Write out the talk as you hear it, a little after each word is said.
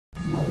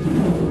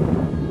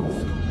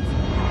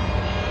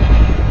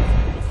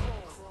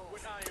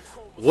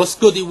What's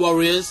goody,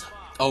 warriors?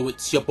 Oh,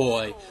 it's your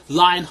boy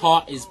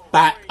Lionheart is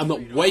back. I'm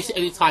not wasting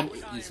any time.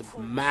 It's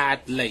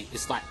mad late.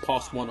 It's like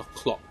past 1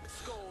 o'clock.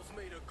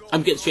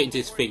 I'm getting straight into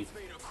this thing.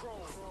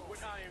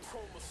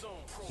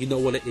 You know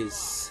what it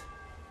is.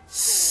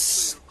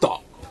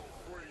 Stop.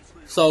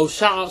 So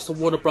shout outs to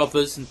Warner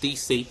Bros and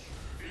DC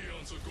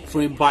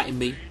for inviting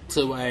me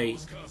to a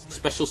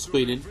special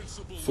screening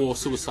for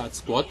Suicide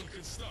Squad.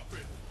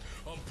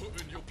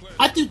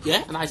 I do,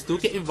 yeah, and I still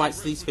get invites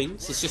to these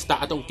things. It's just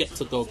that I don't get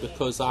to go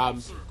because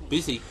I'm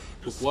busy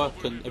with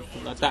work and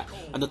everything like that.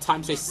 And the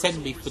times they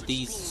send me for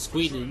these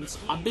screenings,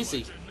 I'm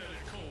busy.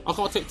 I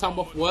can't take time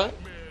off work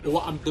or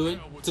what I'm doing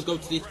to go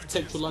to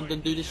Central London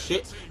and do this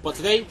shit. But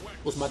today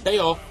was my day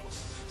off.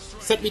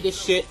 Sent me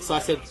this shit, so I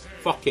said,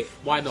 fuck it,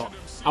 why not?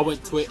 I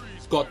went to it,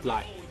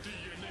 godlike.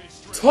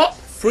 Top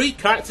 3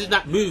 characters in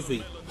that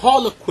movie.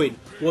 Harlequin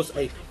was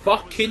a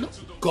fucking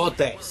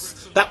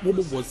goddess. That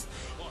woman was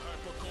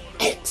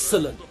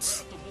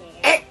excellent.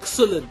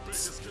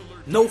 Excellent.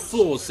 No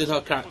flaws in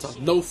her character.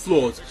 No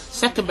flaws.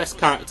 Second best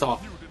character,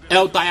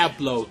 El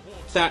Diablo.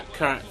 That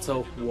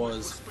character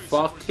was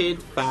fucking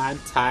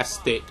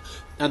fantastic.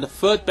 And the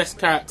third best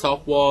character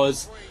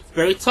was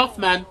very tough,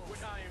 man.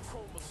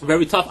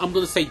 Very tough. I'm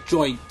going to say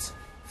joint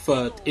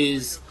third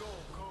is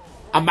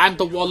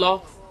Amanda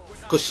Waller.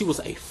 Because she was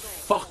a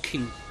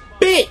fucking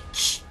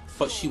bitch.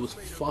 But she was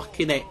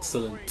fucking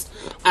excellent.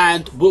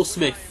 And Will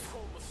Smith.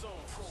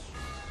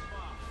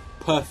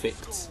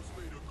 Perfect.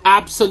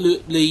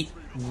 Absolutely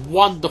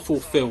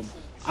wonderful film.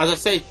 As I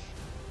say,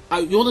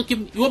 you want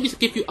me to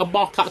give you a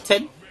mark out of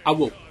 10? I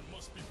will.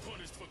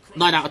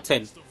 9 out of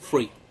 10.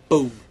 3.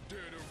 Boom.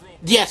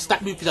 Yes,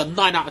 that movie's a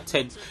 9 out of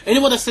 10.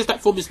 Anyone that says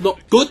that film is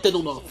not good, they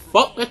don't know what the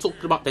fuck they're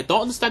talking about. They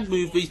don't understand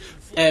movies,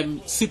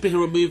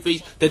 superhero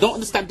movies. They don't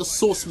understand the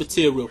source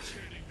material.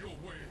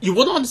 You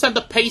want to understand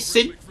the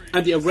pacing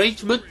and the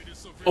arrangement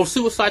of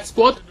Suicide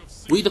Squad?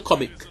 Read the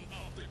comic.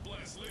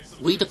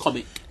 Read the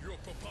comic.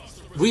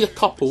 Read a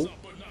couple.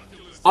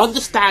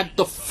 Understand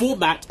the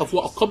format of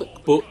what a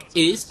comic book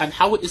is and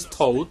how it is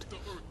told.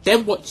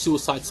 Then watch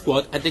Suicide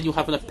Squad and then you'll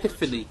have an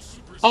epiphany.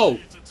 Oh,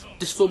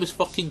 this film is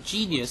fucking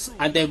genius.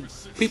 And then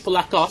people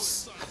like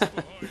us,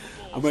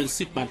 I'm wearing a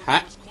Superman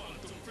hat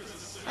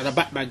and a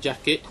Batman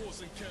jacket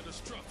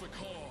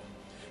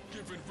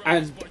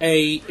and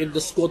a In the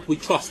Squad We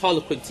Trust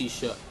Harlequin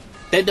t-shirt.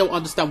 Then they'll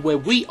understand where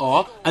we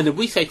are, and then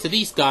we say to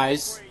these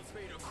guys,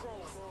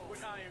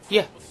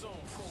 yeah,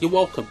 you're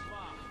welcome.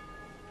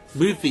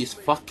 Movie is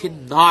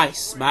fucking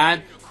nice,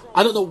 man.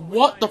 I don't know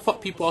what the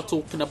fuck people are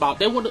talking about.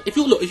 They want to, if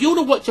you want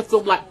to watch a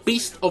film like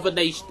Beast of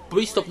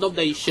No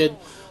Nation,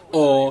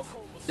 or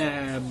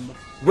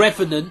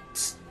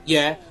Revenant,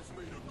 yeah,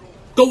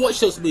 go watch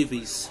those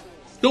movies.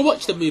 Go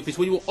watch the movies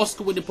where you want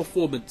Oscar-winning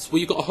performance,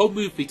 where you got a whole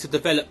movie to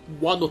develop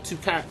 1 or 2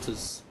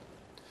 characters.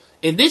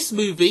 In this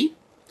movie,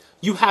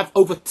 you have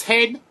over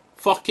 10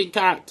 fucking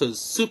characters,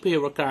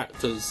 superhero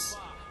characters,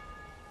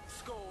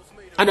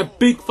 and a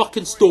big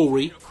fucking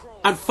story.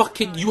 And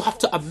fucking, you have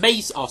to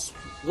amaze us.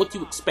 What do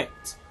you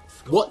expect?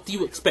 What do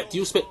you expect? Do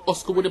you expect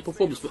Oscar-winning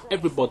performance for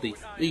everybody?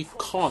 You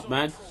can't,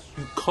 man.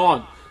 You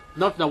can't.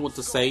 Nothing I want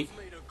to say.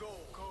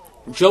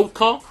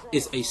 Joker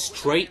is a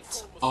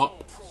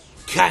straight-up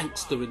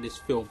gangster in this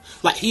film.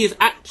 Like, he is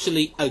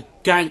actually a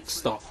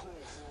gangster.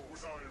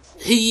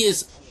 He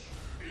is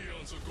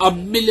a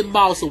million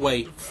miles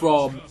away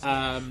from,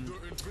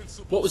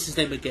 what was his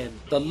name again?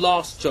 The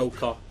last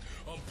Joker.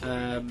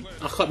 I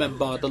can't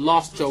remember. The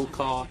last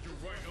Joker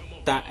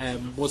that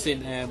was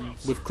in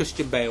with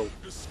Christian Bale.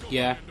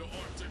 Yeah,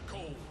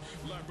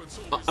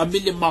 a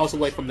million miles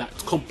away from that.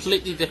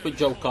 Completely different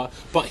Joker,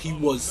 but he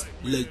was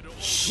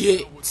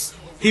legit.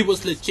 He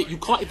was legit. You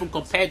can't even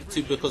compare the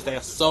two because they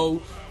are so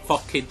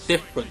fucking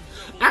different.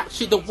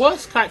 Actually, the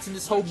worst character in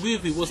this whole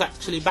movie was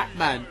actually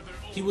Batman.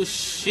 He was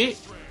shit.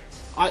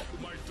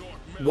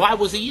 Why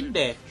was he in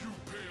there?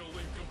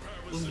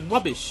 It was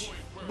rubbish.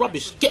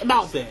 Rubbish. Get him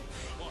out of there.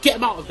 Get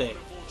him out of there.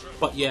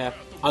 But yeah,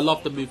 I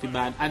love the movie,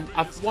 man. And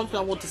one thing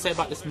I want to say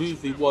about this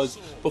movie was,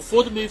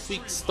 before the movie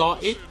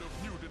started,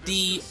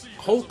 the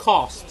whole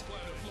cast,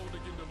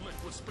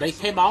 they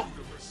came out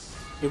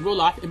in real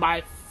life. In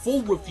my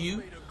full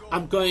review,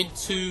 I'm going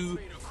to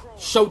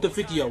show the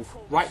video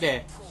right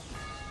there.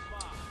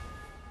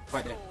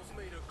 Right there.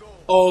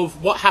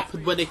 Of what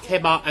happened when they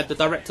came out and the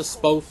director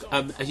spoke,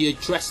 and he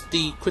addressed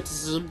the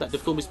criticism that the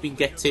film has been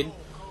getting.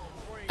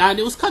 And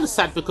it was kind of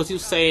sad because he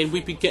was saying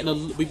we've been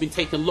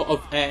taking a lot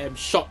of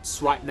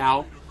shots right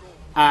now,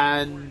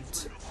 and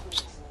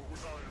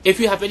if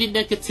you have any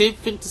negative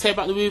thing to say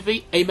about the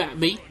movie, aim it at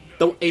me.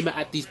 Don't aim it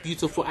at these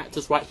beautiful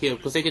actors right here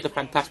because they did a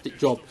fantastic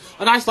job.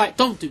 And I was like,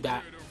 don't do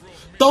that.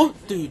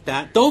 Don't do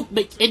that. Don't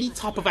make any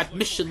type of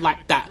admission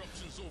like that.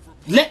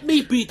 Let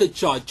me be the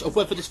judge of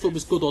whether this film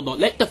is good or not.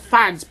 Let the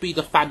fans be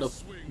the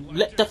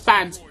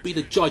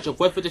judge of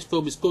whether this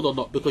film is good or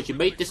not, because you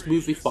made this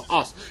movie for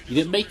us. You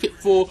didn't make it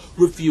for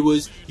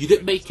reviewers. You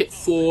didn't make it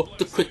for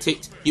the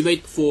critics. You made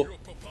it for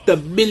the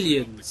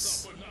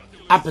millions.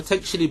 and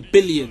potentially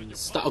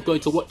billions that are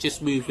going to watch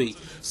this movie.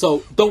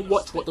 So don't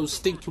watch what those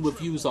stinking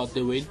reviews are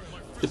doing.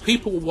 The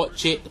people will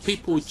watch it, the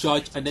people will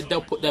judge, and then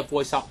they'll put their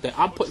voice out there.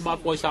 I'm putting my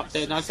voice out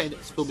there, and I'm saying that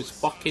this film is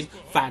fucking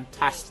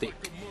fantastic.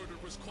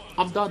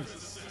 I'm done.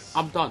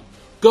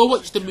 Go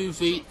watch the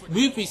movie.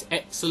 Movie's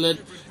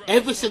excellent.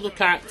 Every single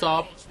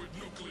character,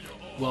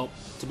 well,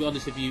 to be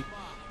honest with you,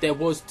 there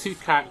was 2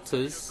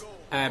 characters.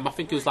 I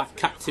think it was like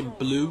Captain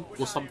Blue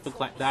or something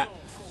like that.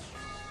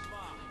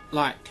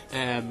 Like,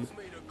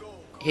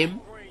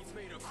 him.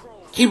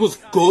 He was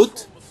good.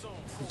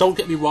 Don't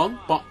get me wrong,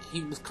 but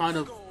he was kind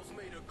of...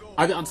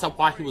 I didn't understand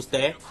why he was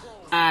there.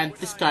 And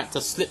this character,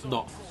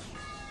 Slipknot,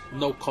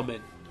 no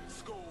comment.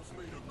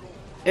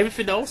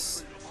 Everything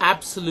else,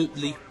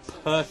 absolutely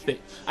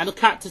perfect. And the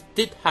characters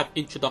did have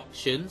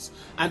introductions,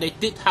 and they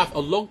did have,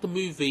 along the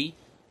movie,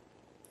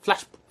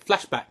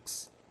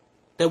 flashbacks.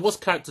 There was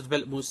character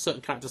development with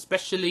certain characters,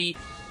 especially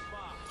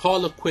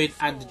Harlequin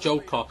and the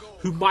Joker,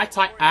 who, might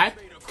I add,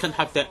 can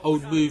have their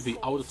own movie.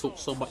 I would have talked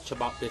so much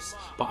about this,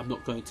 but I'm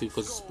not going to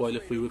because it's a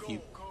spoiler-free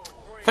review.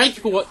 Thank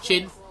you for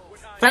watching.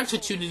 Thanks for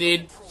tuning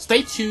in.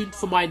 Stay tuned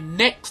for my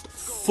next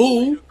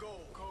full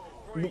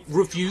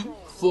review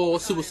for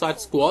Suicide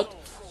Squad.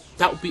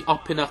 That will be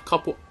up in a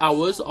couple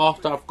hours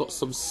after I've got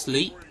some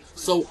sleep.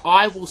 So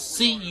I will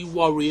see you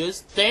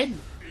warriors then.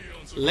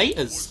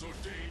 Laters.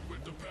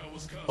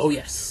 Oh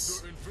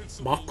yes,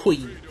 my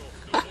queen.